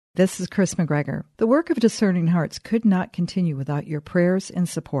This is Chris McGregor. The work of Discerning Hearts could not continue without your prayers and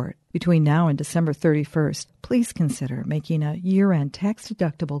support. Between now and December 31st, please consider making a year-end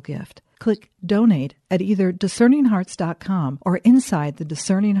tax-deductible gift. Click Donate at either discerninghearts.com or inside the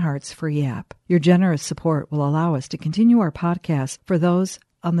Discerning Hearts free app. Your generous support will allow us to continue our podcast for those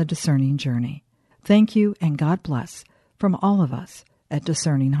on the discerning journey. Thank you and God bless from all of us at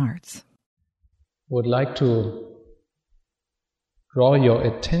Discerning Hearts. Would like to draw your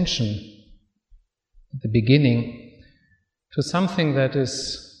attention at the beginning to something that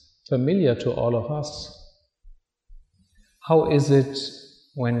is familiar to all of us. How is it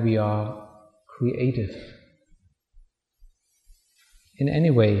when we are creative? In any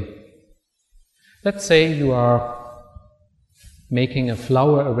way. Let's say you are making a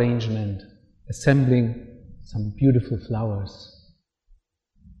flower arrangement, assembling some beautiful flowers.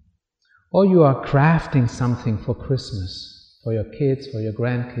 Or you are crafting something for Christmas, for your kids, for your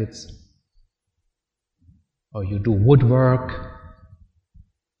grandkids. Or you do woodwork.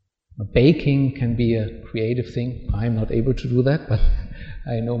 Baking can be a creative thing. I'm not able to do that, but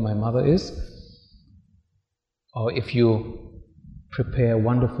I know my mother is. Or if you prepare a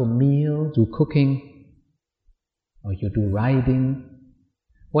wonderful meal, do cooking, or you do riding,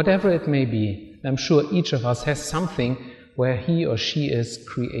 whatever it may be, I'm sure each of us has something where he or she is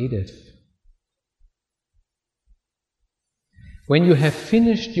creative. When you have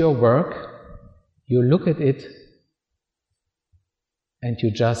finished your work, you look at it and you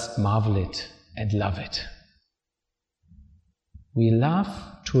just marvel it and love it. We love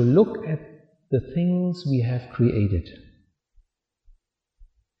to look at the things we have created.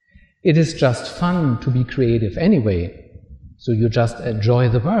 It is just fun to be creative anyway, so you just enjoy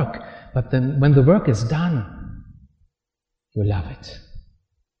the work. But then when the work is done, you love it.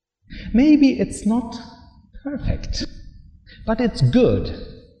 Maybe it's not perfect, but it's good.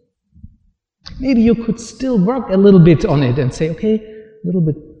 Maybe you could still work a little bit on it and say, okay, a little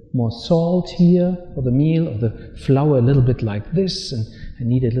bit more salt here for the meal, or the flower a little bit like this, and I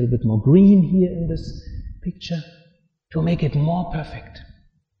need a little bit more green here in this picture to make it more perfect.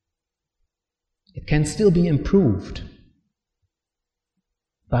 It can still be improved,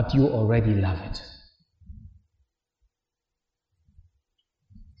 but you already love it.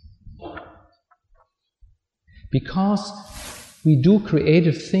 Because we do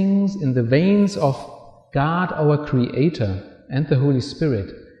creative things in the veins of God, our Creator, and the Holy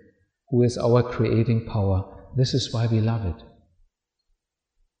Spirit, who is our creating power. This is why we love it.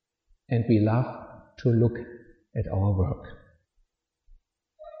 And we love to look at our work.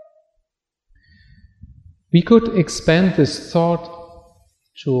 We could expand this thought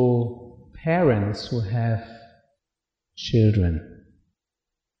to parents who have children.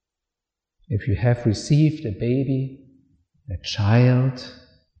 If you have received a baby, a child,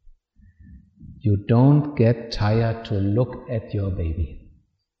 you don't get tired to look at your baby.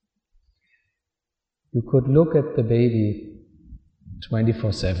 You could look at the baby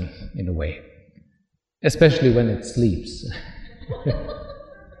 24/7 in a way, especially when it sleeps.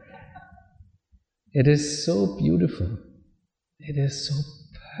 It is so beautiful. It is so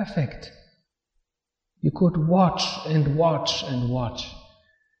perfect. You could watch and watch and watch.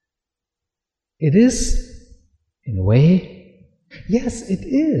 It is, in a way, yes, it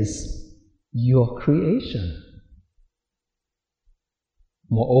is your creation.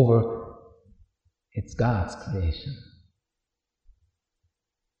 Moreover, it's God's creation.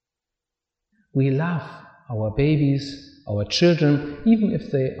 We love our babies, our children, even if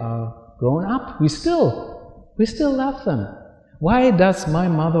they are grown up, we still love them. Why does my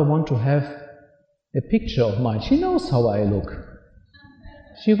mother want to have a picture of mine? She knows how I look.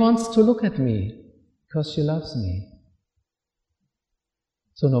 She wants to look at me because she loves me.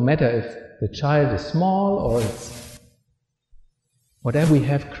 So no matter if the child is small or it's whatever we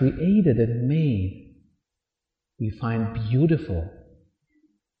have created and made, we find beautiful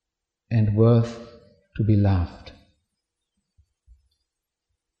and worth to be loved.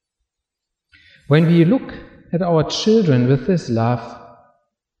 When we look at our children with this love,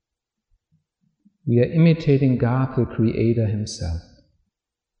 we are imitating God, the Creator Himself.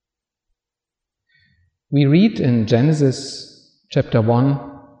 We read in Genesis chapter 1,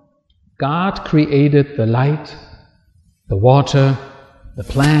 God created the light, the water, the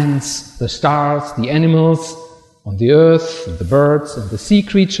plants, the stars, the animals on the earth, and the birds and the sea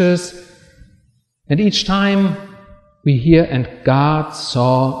creatures. And each time we hear, and God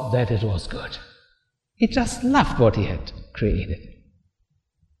saw that it was good. He just loved what He had created.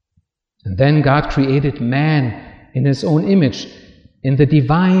 And then God created man in His own image. In the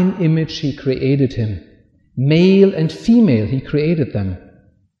divine image He created him. Male and female He created them.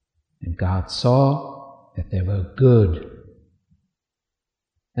 And God saw that they were good.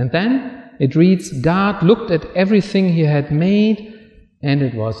 And then it reads, God looked at everything He had made, and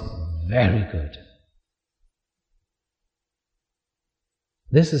it was very good.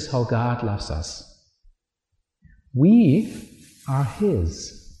 This is how God loves us. We are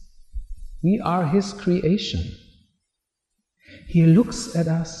His. We are His creation. He looks at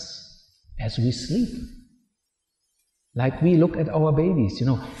us as we sleep. Like we look at our babies,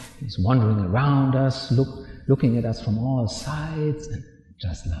 He's wandering around us, looking at us from all sides, and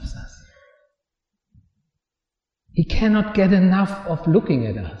just loves us. He cannot get enough of looking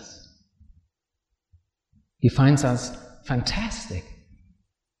at us. He finds us fantastic.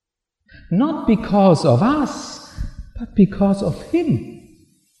 Not because of us, but because of Him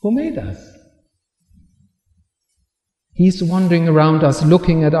who made us. He's wandering around us,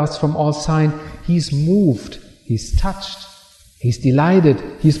 looking at us from all sides. He's moved, He's touched, He's delighted,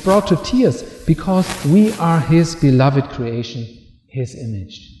 He's brought to tears because we are His beloved creation, His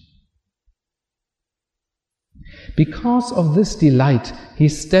image. Because of this delight, He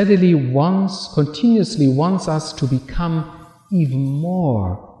continuously wants us to become even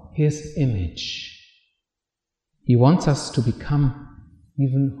more His image. He wants us to become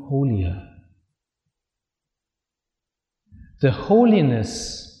even holier. The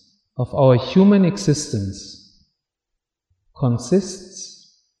holiness of our human existence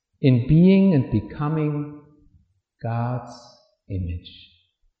consists in being and becoming God's image.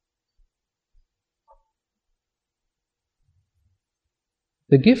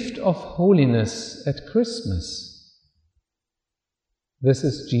 The gift of holiness at Christmas, this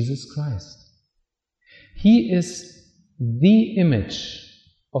is Jesus Christ. He is the image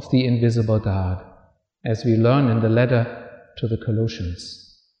of the invisible God, as we learn in the letter to the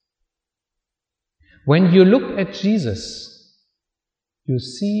Colossians. When you look at Jesus, you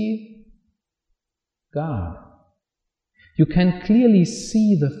see God. You can clearly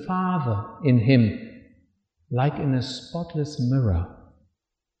see the Father in Him, like in a spotless mirror.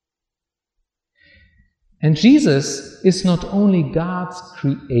 And Jesus is not only God's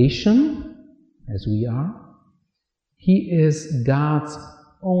creation, as we are, He is God's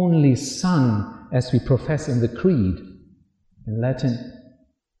only Son, as we profess in the Creed. In Latin,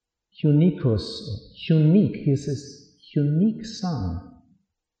 unicus, unique. He is His unique Son.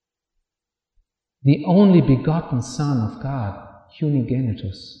 The only begotten Son of God,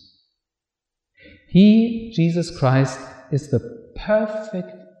 unigenitus. He, Jesus Christ, is the perfect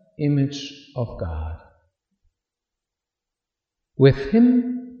image of God. With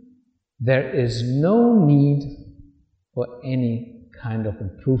Him, there is no need for any kind of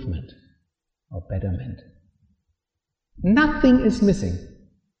improvement or betterment. Nothing is missing.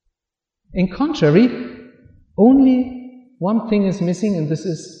 In contrary, only one thing is missing, and this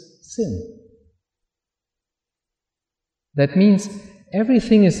is sin. That means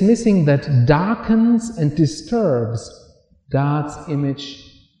everything is missing that darkens and disturbs God's image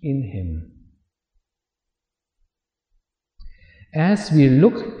in Him. As we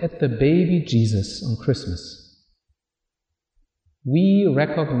look at the baby Jesus on Christmas, we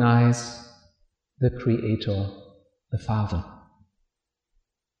recognize the Creator, the Father.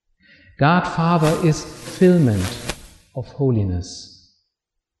 God Father is fulfillment of holiness.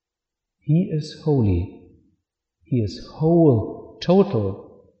 He is holy. He is whole,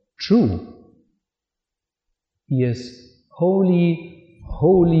 total, true. He is holy,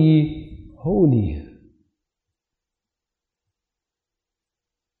 holy, holy.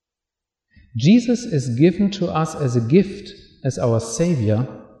 Jesus is given to us as a gift, as our Savior,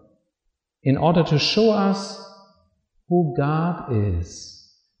 in order to show us who God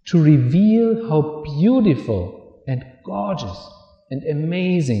is, to reveal how beautiful and gorgeous and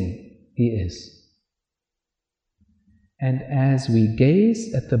amazing He is. And as we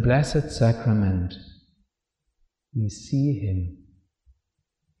gaze at the Blessed Sacrament, we see Him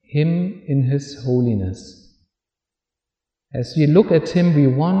in His holiness. As we look at Him, we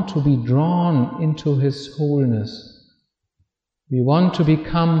want to be drawn into His wholeness. We want to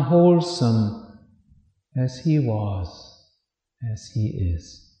become wholesome as He was, as He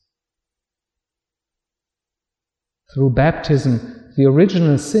is. Through baptism, the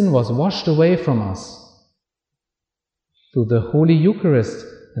original sin was washed away from us. Through the Holy Eucharist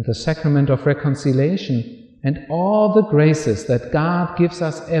and the Sacrament of Reconciliation and all the graces that God gives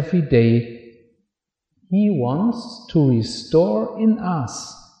us every day, He wants to restore in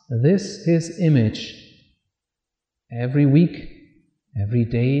us this His image every week, every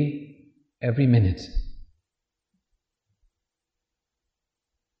day, every minute.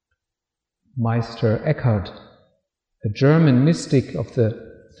 Meister Eckhart, a German mystic of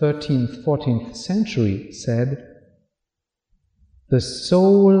the 13th, 14th century said, the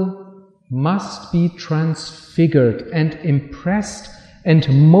soul must be transfigured and impressed and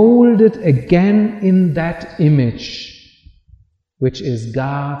molded again in that image, which is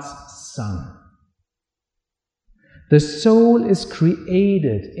God's Son. The soul is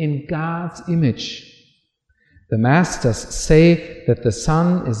created in God's image. The Masters say that the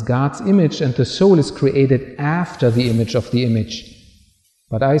Son is God's image and the soul is created after the image of the image.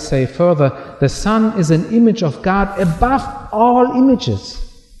 But I say further, the Son is an image of God above all images.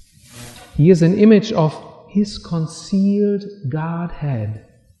 He is an image of His concealed Godhead.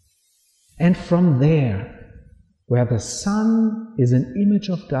 And from there, where the Son is an image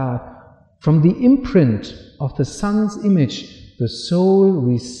of God, from the imprint of the Son's image, the soul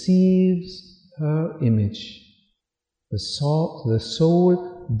receives her image. The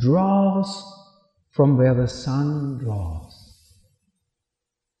soul draws from where the Son draws.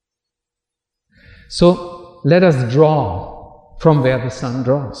 So let us draw from where the Son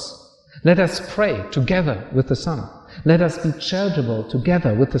draws. Let us pray together with the Son. Let us be charitable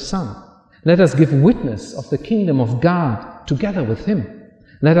together with the Son. Let us give witness of the kingdom of God together with Him.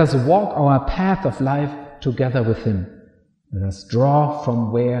 Let us walk our path of life together with Him. Let us draw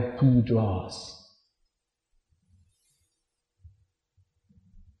from where He draws.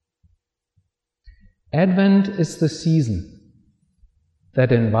 Advent is the season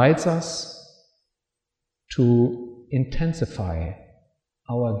that invites us to intensify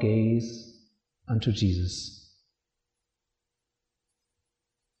our gaze unto Jesus.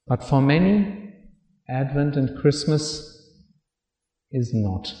 But for many, Advent and Christmas is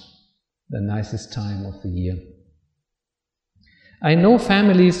not the nicest time of the year. I know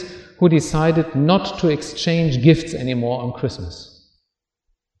families who decided not to exchange gifts anymore on Christmas.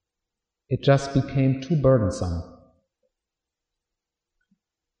 It just became too burdensome.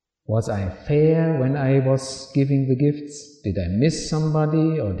 Was I fair when I was giving the gifts? Did I miss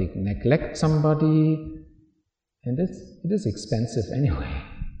somebody or did I neglect somebody? And it is expensive anyway.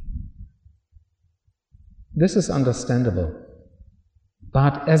 This is understandable.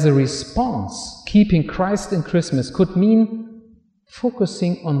 But as a response, keeping Christ in Christmas could mean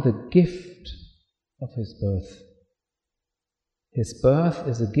focusing on the gift of His birth. His birth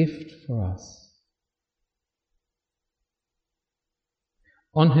is a gift for us.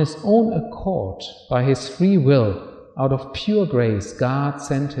 On His own accord, by His free will, out of pure grace, God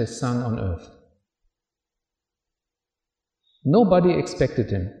sent His Son on earth. Nobody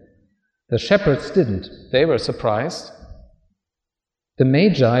expected Him. The shepherds didn't. They were surprised. The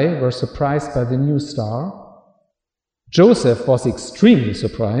Magi were surprised by the new star. Joseph was extremely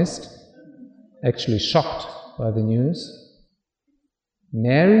surprised, actually shocked by the news.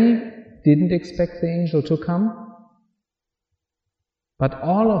 Mary didn't expect the angel to come. But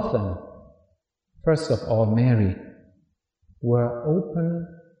all of them, first of all Mary, were open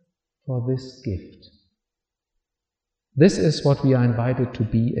for this gift. This is what we are invited to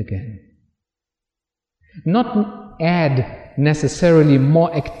be again. Not add necessarily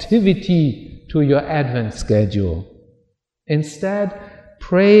more activity to your Advent schedule. Instead,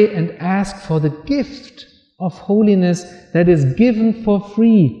 pray and ask for the gift of holiness that is given for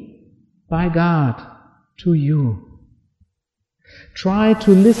free by God to you. Try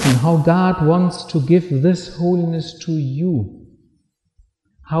to listen how God wants to give this holiness to you,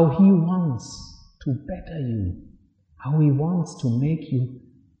 how He wants to better you, how He wants to make you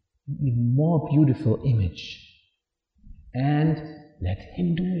an even more beautiful image. And let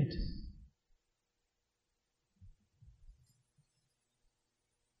Him do it.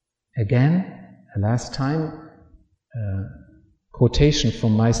 Again, a last time, quotation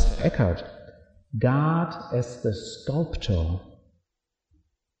from Meister Eckhart. God as the sculptor.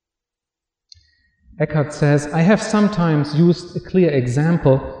 Eckhart says, I have sometimes used a clear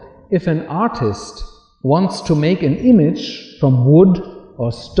example. If an artist wants to make an image from wood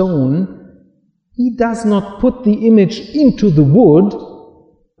or stone, he does not put the image into the wood,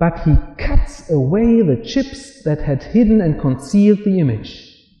 but he cuts away the chips that had hidden and concealed the image.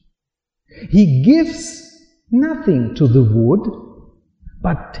 He gives nothing to the wood,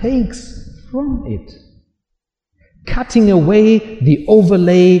 but takes from it, cutting away the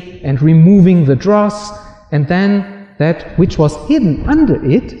overlay and removing the dross, and then that which was hidden under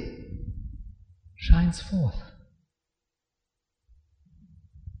it shines forth.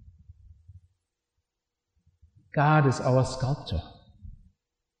 God is our sculptor.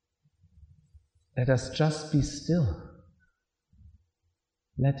 Let us just be still.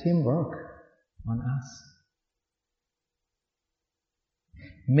 Let Him work on us.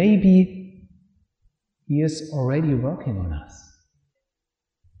 Maybe He is already working on us.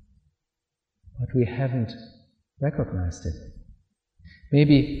 but we haven't recognized it.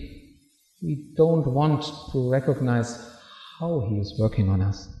 Maybe we don't want to recognize how He is working on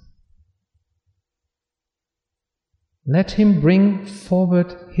us. Let Him bring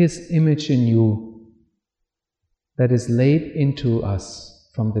forward His image in you that is laid into us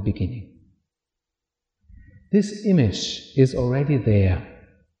from the beginning. This image is already there.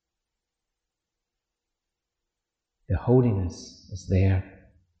 The holiness is there.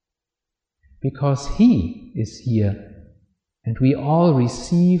 Because He is here, and we all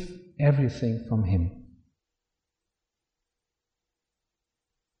receive everything from Him.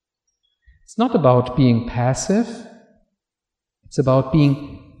 It's not about being passive, it's about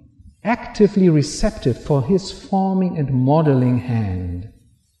being actively receptive for His forming and modeling hand.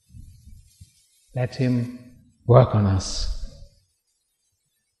 Let Him work on us.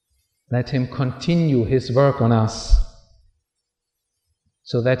 Let Him continue His work on us,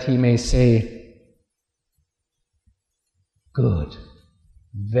 so that He may say, good,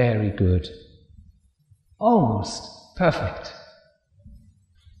 very good, almost perfect.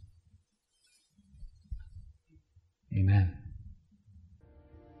 Amen.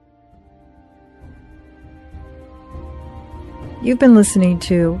 You've been listening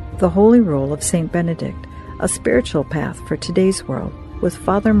to The Holy Rule of St. Benedict, a spiritual path for today's world with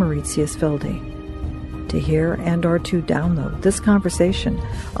Father Mauritius Wilde. To hear and or to download this conversation,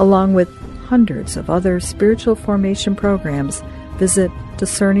 along with hundreds of other spiritual formation programs, visit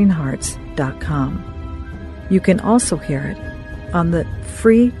discerninghearts.com. You can also hear it on the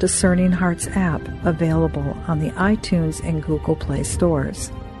free Discerning Hearts app available on the iTunes and Google Play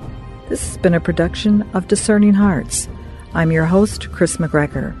stores. This has been a production of Discerning Hearts. I'm your host, Chris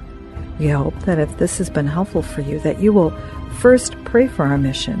McGregor. We hope that if this has been helpful for you, that you will first pray for our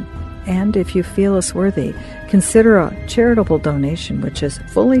mission, and if you feel us worthy, consider a charitable donation which is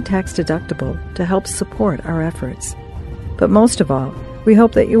fully tax-deductible to help support our efforts. But most of all, we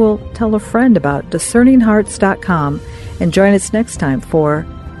hope that you will tell a friend about discerninghearts.com and join us next time for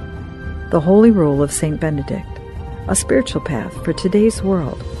The Holy Rule of St. Benedict, a spiritual path for today's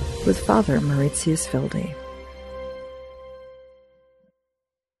world with Father Mauritius Wilde.